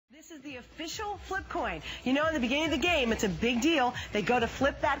This is the official flip coin. You know, in the beginning of the game, it's a big deal. They go to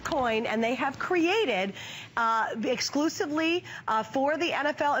flip that coin, and they have created exclusively for the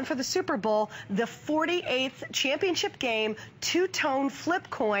NFL and for the Super Bowl, the 48th championship game two-tone flip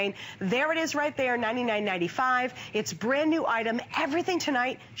coin. There it is right there, $99.95. It's brand new item. Everything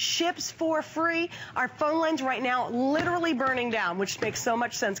tonight ships for free. Our phone lines right now literally burning down, which makes so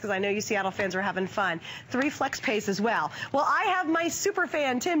much sense because I know you Seattle fans are having fun. 3 flex pays as well. Well, I have my super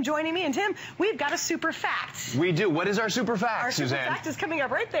fan, Tim, joining me. And Tim, we've got a super fact. We do. What is our super fact, Suzanne? Our super fact is coming up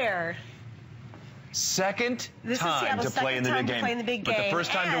right there. Second time to play in the big game. But the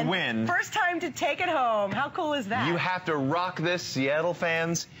first time to win. First time to take it home. How cool is that? You have to rock this, Seattle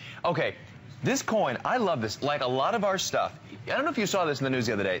fans. Okay, this coin, I love this. Like a lot of our stuff, I don't know if you saw this in the news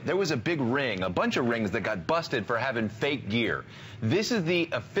the other day. There was a big ring, a bunch of rings that got busted for having fake gear. This is the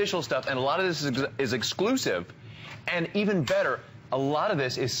official stuff, and a lot of this is exclusive. And even better, a lot of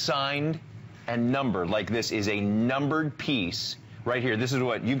this is signed and numbered. Like this is a numbered piece right here. This is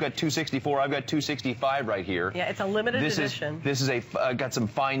what you've got 264. I've got 265 right here. Yeah, it's a limited edition. This is got some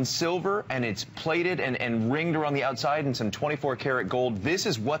fine silver, and it's plated and ringed around the outside, and some 24 karat gold. This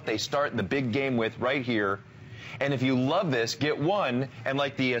is what they start the big game with right here. And if you love this, get one, and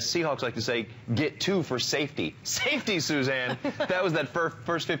like the Seahawks like to say, get 2 for safety. Safety, Suzanne. That was that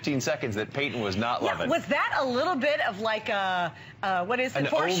first 15 seconds that Peyton was not loving. Was that a little bit of like a, what is it,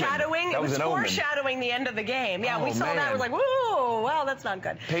 foreshadowing? It was foreshadowing the end of the game. Yeah, we saw that. We're like, whoa, well, that's not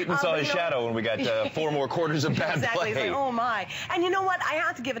good. Peyton saw his shadow when we got 4 more quarters of bad play. He's like, oh, my. And you know what? I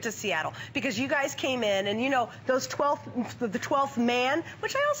have to give it to Seattle because you guys came in, and, you know, those the 12th man,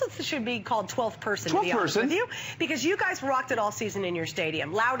 which I also should be called 12th person, to be honest with you. Because you guys rocked it all season in your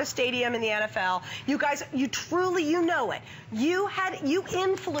stadium. Loudest stadium in the NFL. You guys, you truly, you know it. You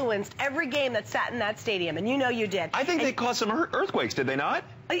influenced every game that sat in that stadium, and you know you did. I think they caused some earthquakes, did they not?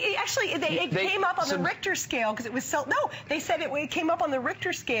 Actually, it came up on the Richter scale because it was so... No, they said it came up on the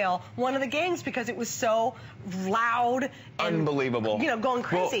Richter scale one of the games because it was so loud. And, unbelievable. You know, going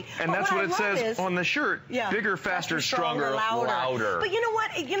crazy. Well, and that's what it says on the shirt. Yeah, bigger, faster, stronger, louder. But you know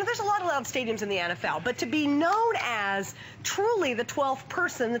what? You know, there's a lot of loud stadiums in the NFL. But to be known as truly the 12th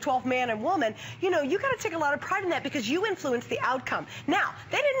person, the 12th man and woman, you know, you got to take a lot of pride in that because you influenced the outcome. Now,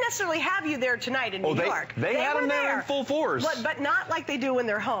 they didn't necessarily have you there tonight in New York. They had them there in full force. But not like they do when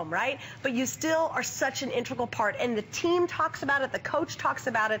they're home, right? But you still are such an integral part, and the team talks about it, the coach talks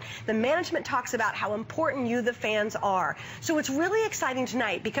about it, the management talks about how important you, the fans, are. So it's really exciting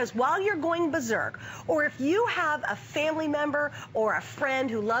tonight because while you're going berserk, or if you have a family member or a friend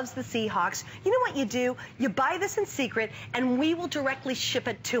who loves the Seahawks, you know what you do? You buy this in secret, and we will directly ship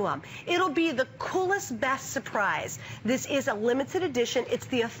it to them. It'll be the coolest, best surprise. This is a limited edition. It's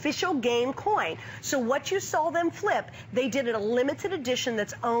the official game coin. So what you saw them flip, they did it a limited edition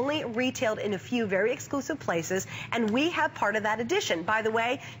that's only retailed in a few very exclusive places, and we have part of that edition. By the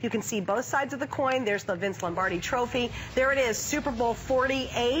way, you can see both sides of the coin. There's the Vince Lombardi trophy. There it is, Super Bowl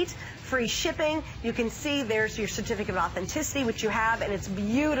 48, free shipping. You can see there's your certificate of authenticity, which you have, and it's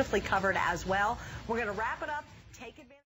beautifully covered as well. We're going to wrap it up. Take it.